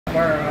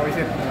How is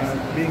it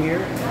being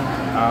here?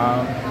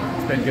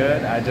 It's been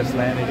good. I just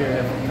landed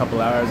here a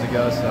couple hours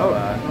ago, so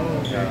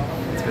Okay.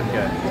 it's been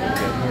good. It's been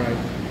good. All right.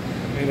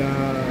 And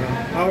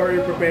how are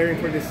you preparing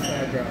for this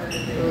draft?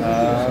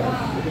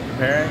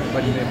 Preparing?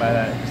 What do you mean by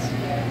that?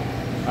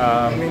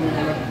 I mean,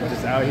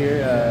 Just out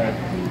here.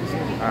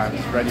 I'm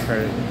just ready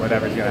for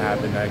whatever's gonna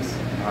happen next.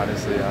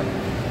 Honestly,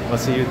 we'll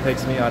see who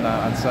picks me on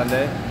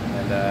Sunday,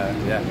 and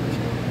yeah.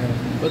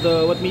 But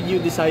what made you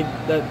decide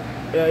that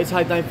it's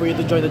high time for you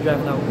to join the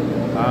draft now?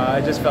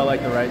 I just felt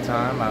like the right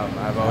time.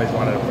 I've always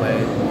wanted to play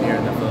here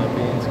in the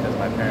Philippines because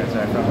my parents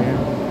are from here,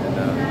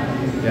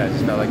 and yeah, it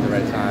just felt like the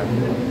right time.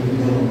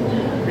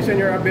 Christian,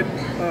 you're a bit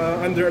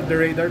under the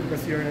radar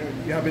because you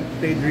haven't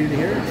played really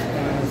here.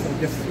 So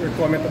just your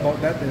comment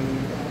about that and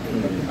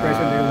what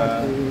impression do you want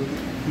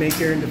to make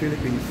here in the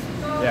Philippines?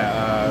 Yeah,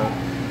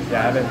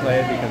 I haven't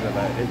played because of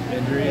an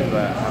injury,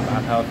 but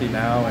I'm healthy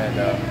now, and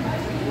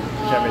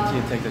whichever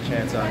team takes a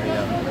chance on me,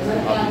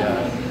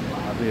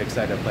 I'll be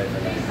excited to play for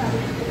them.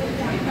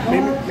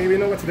 Maybe you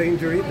know what's the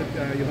injury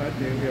that you had?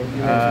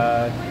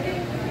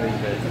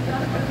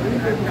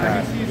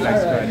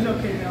 Next question.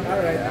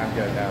 All right. I'm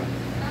good now.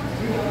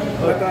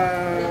 But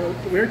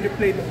where did you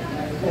play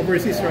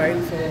overseas, right?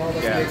 So how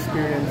was Yeah. the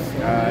experience?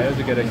 It was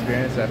a good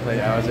experience. I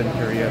was in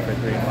Korea for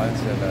 3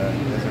 months, and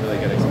it was a really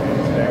good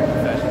experience. Very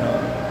professional,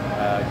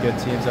 good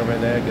teams over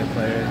there, good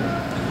players. It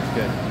was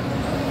good.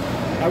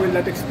 How will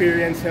that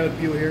experience help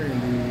you here in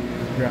the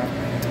draft?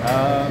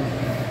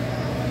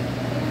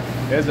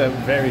 It was a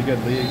very good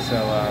league, so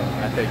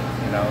I think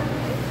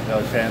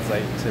it'll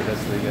translate to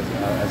this league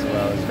as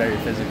well. It's very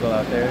physical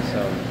out there, so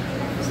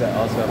it's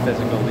also a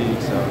physical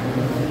league. So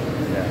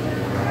yeah.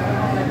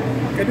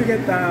 Can you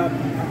get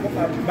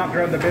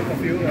background a bit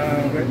of you?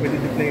 Where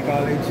did you play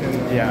college? And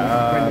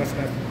when was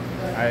that?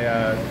 I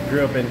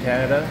grew up in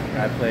Canada.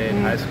 I played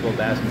high school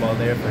basketball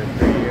there for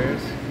 3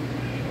 years,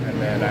 and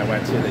then I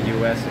went to the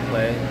U.S. to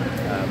play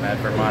at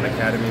Vermont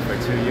Academy for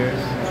 2 years,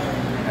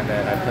 and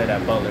then I played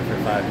at Butler for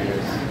 5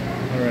 years.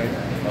 All right.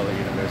 Butler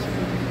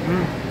University.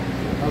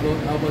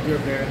 How about your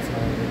parents?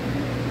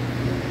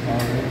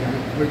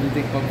 Where do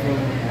they come from?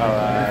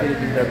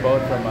 They're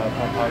both from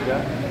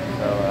Pampanga,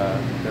 so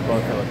they're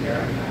both Filipino.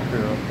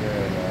 Grew up here,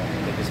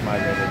 and they just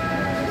migrated.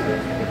 So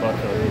they're both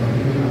Filipino.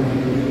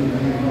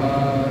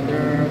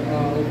 There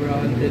are over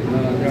 100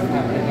 draft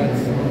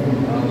applicants.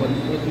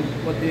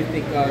 What do you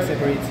think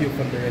separates you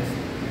from the rest?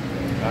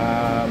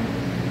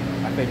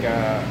 I think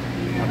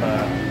I'm an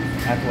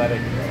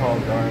athletic, tall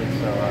guard,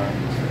 so I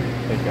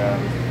think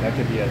that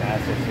could be an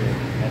asset to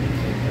any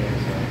team here.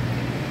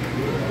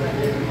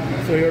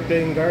 So you're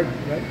playing guard,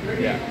 right?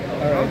 Yeah.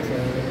 All right.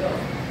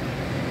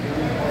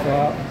 So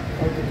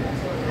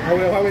how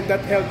will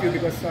that help you?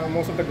 Because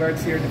most of the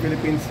guards here in the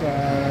Philippines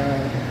are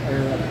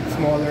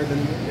smaller than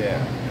you. Yeah.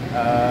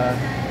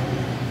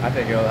 I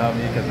think it will help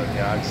me because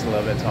I'm just a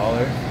little bit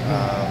taller.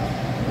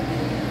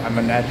 I'm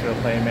a natural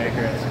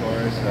playmaker and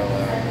scorer, so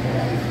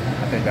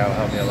I think that will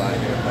help me a lot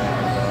here playing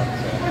as well.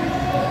 So.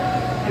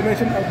 You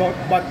mentioned about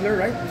Butler,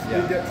 right?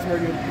 Yeah. That's where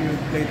you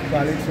played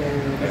college, so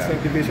that's Yeah.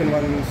 like Division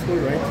I school,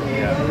 right? So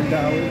Yeah.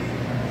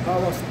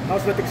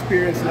 how's that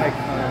experience like?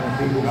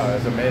 Being Oh, it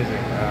was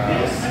amazing.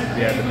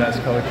 We had the best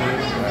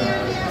coaches,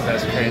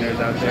 best trainers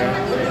out there.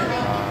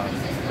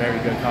 Very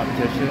good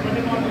competition.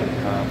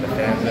 The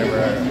fans there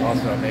were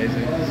also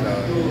amazing. So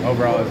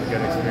overall, it was a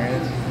good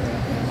experience.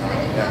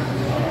 Yeah.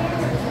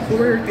 Who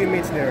were your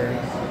teammates there?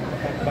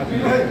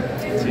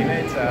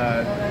 Teammates,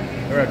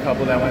 there were a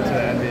couple that went to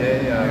the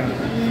NBA.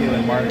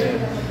 Keelan Martin,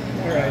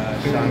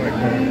 Sean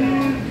McCoy,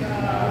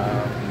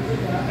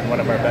 and one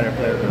of our better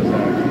players was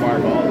Kumar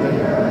Baldwin.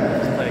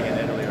 He's playing in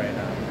Italy right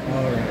now.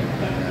 All right.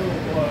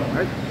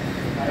 All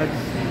right.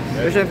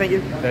 Christian, thank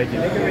you. Thank you.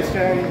 Thank you,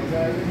 Christian.